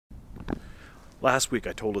Last week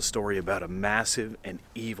I told a story about a massive and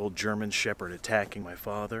evil German Shepherd attacking my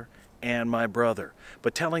father and my brother.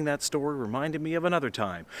 But telling that story reminded me of another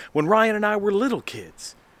time when Ryan and I were little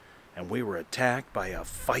kids and we were attacked by a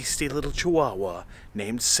feisty little chihuahua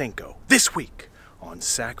named Cinco. This week on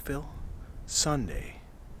Sackville Sunday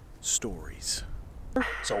Stories.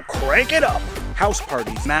 So crank it up! House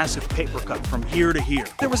parties, massive paper cut from here to here.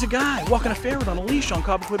 There was a guy walking a ferret on a leash on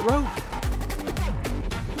Cobblewood Road.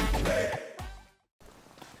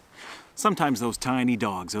 Sometimes those tiny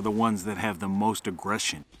dogs are the ones that have the most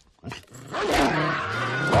aggression.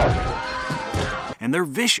 And they're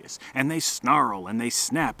vicious, and they snarl, and they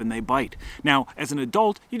snap, and they bite. Now, as an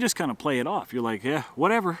adult, you just kind of play it off. You're like, yeah,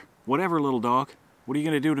 whatever, little dog. What are you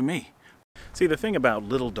going to do to me? See, the thing about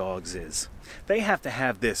little dogs is they have to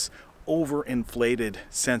have this overinflated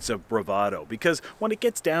sense of bravado, because when it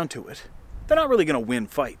gets down to it, they're not really going to win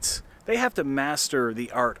fights. They have to master the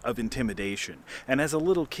art of intimidation. And as a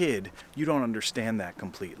little kid, you don't understand that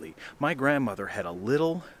completely. My grandmother had a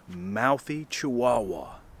little mouthy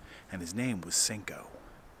chihuahua, and his name was Cinco.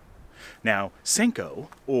 Now, Cinco,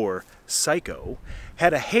 or Psycho,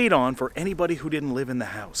 had a hate-on for anybody who didn't live in the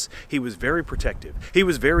house. He was very protective. He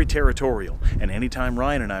was very territorial. And anytime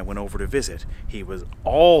Ryan and I went over to visit, he was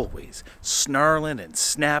always snarling and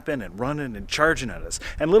snapping and running and charging at us.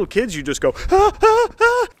 And little kids, you just go, ah, ah,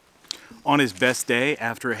 ah. On his best day,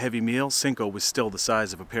 after a heavy meal, Cinco was still the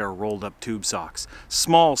size of a pair of rolled-up tube socks.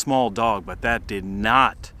 Small dog, but that did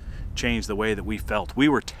not change the way that we felt. We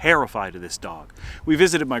were terrified of this dog. We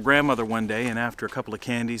visited my grandmother one day, and after a couple of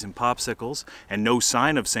candies and popsicles, and no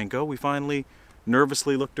sign of Cinco, we finally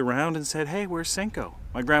nervously looked around and said, "Hey, where's Cinco?"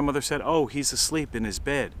 My grandmother said, "Oh, he's asleep in his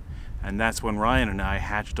bed." And that's when Ryan and I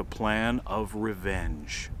hatched a plan of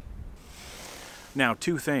revenge. Now,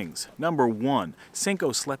 two things. Number one,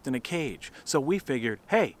 Cinco slept in a cage, so we figured,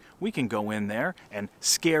 hey, we can go in there and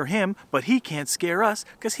scare him, but he can't scare us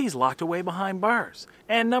because he's locked away behind bars.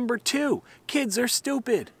 And number two, kids are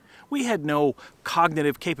stupid. We had no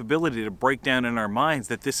cognitive capability to break down in our minds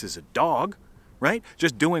that this is a dog, right?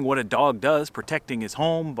 Just doing what a dog does, protecting his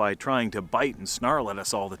home by trying to bite and snarl at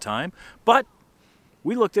us all the time. But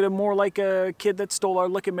we looked at him more like a kid that stole our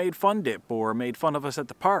Lick and Made Fun dip or made fun of us at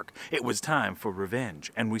the park. It was time for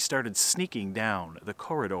revenge, and we started sneaking down the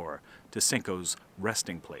corridor to Cinco's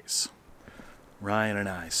resting place. Ryan and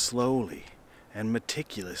I slowly and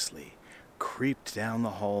meticulously creeped down the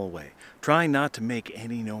hallway, trying not to make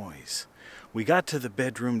any noise. We got to the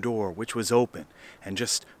bedroom door, which was open, and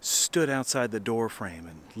just stood outside the door frame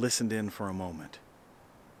and listened in for a moment.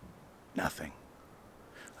 Nothing.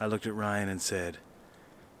 I looked at Ryan and said,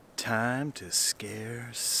 "Time to scare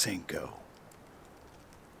Cinco."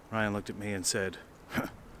 Ryan looked at me and said,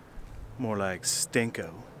 "More like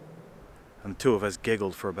Stinko." And the two of us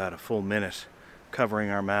giggled for about a full minute,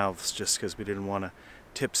 covering our mouths just because we didn't want to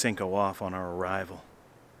tip Cinco off on our arrival.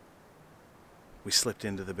 We slipped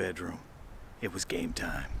into the bedroom. It was game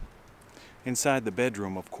time. Inside the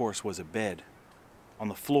bedroom, of course, was a bed. On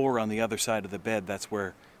the floor on the other side of the bed, that's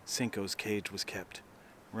where Cinco's cage was kept.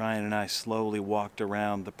 Ryan and I slowly walked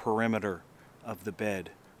around the perimeter of the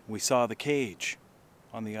bed. We saw the cage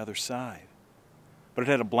on the other side, but it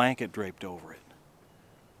had a blanket draped over it.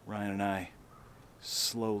 Ryan and I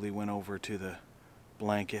slowly went over to the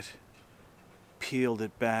blanket, peeled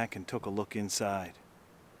it back, and took a look inside.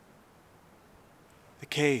 The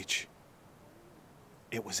cage,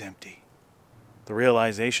 it was empty. The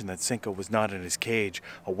realization that Cinco was not in his cage,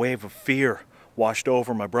 a wave of fear washed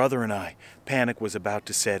over my brother and I. Panic was about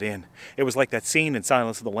to set in. It was like that scene in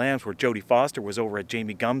Silence of the Lambs where Jodie Foster was over at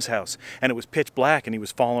Jamie Gumm's house, and it was pitch black and he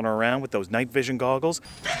was following her around with those night vision goggles.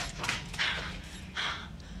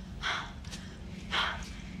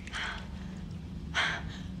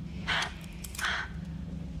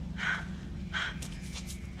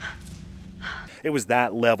 It was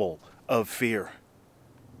that level of fear.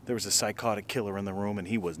 There was a psychotic killer in the room and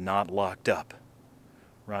he was not locked up.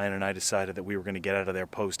 Ryan and I decided that we were going to get out of there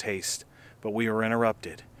post-haste, but we were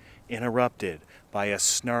interrupted by a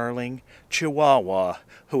snarling chihuahua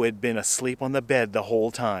who had been asleep on the bed the whole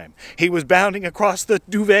time. He was bounding across the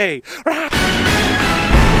duvet.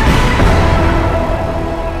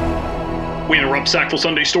 We interrupt Sackville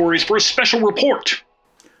Sunday Stories for a special report.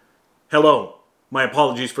 Hello. My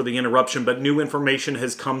apologies for the interruption, but new information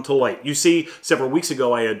has come to light. You see, several weeks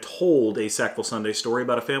ago I had told a Sackville Sunday story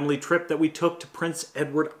about a family trip that we took to Prince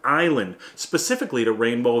Edward Island, specifically to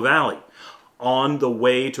Rainbow Valley. On the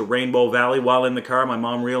way to Rainbow Valley, while in the car, my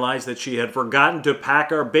mom realized that she had forgotten to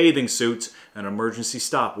pack our bathing suits. An emergency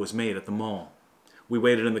stop was made at the mall. We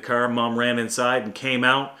waited in the car, Mom ran inside and came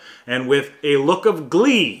out, and with a look of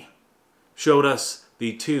glee, showed us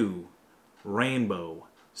the 2 rainbow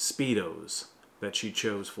Speedos that she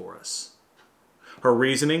chose for us. Her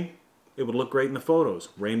reasoning? It would look great in the photos.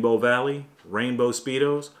 Rainbow Valley, rainbow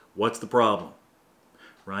Speedos, what's the problem?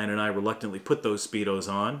 Ryan and I reluctantly put those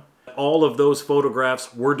Speedos on. All of those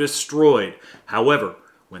photographs were destroyed. However,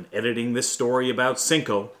 when editing this story about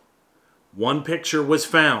Cinco, one picture was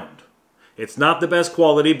found. It's not the best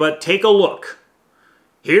quality, but take a look.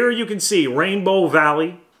 Here you can see Rainbow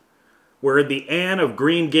Valley. We're at the Anne of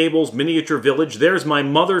Green Gables miniature village. There's my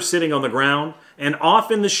mother sitting on the ground. And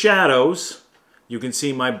off in the shadows, you can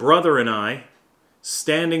see my brother and I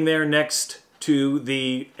standing there next to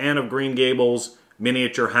the Anne of Green Gables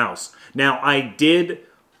miniature house. Now, I did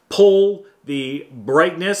pull the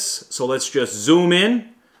brightness, so let's just zoom in.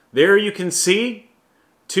 There you can see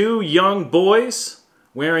 2 young boys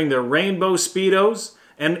wearing their rainbow Speedos,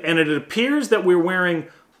 and it appears that we're wearing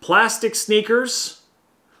plastic sneakers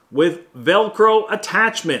with Velcro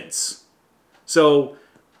attachments. So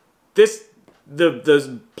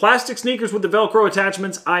the plastic sneakers with the Velcro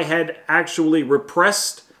attachments, I had actually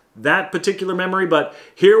repressed that particular memory, but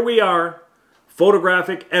here we are,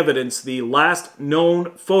 photographic evidence, the last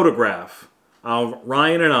known photograph of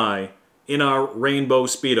Ryan and I in our rainbow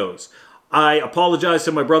Speedos. I apologize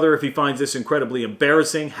to my brother if he finds this incredibly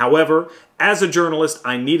embarrassing. However, as a journalist,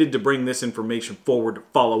 I needed to bring this information forward to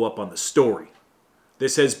follow up on the story.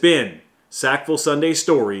 This has been Sackville Sunday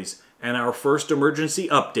Stories and our first emergency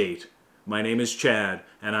update. My name is Chad,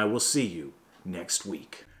 and I will see you next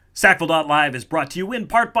week. Sackville.Live is brought to you in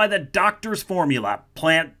part by the Doctor's Formula,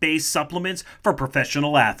 plant-based supplements for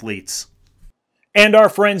professional athletes. And our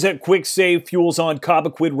friends at Quick Save Fuels on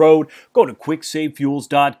Cobequid Road. Go to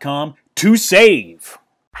quicksavefuels.com to save.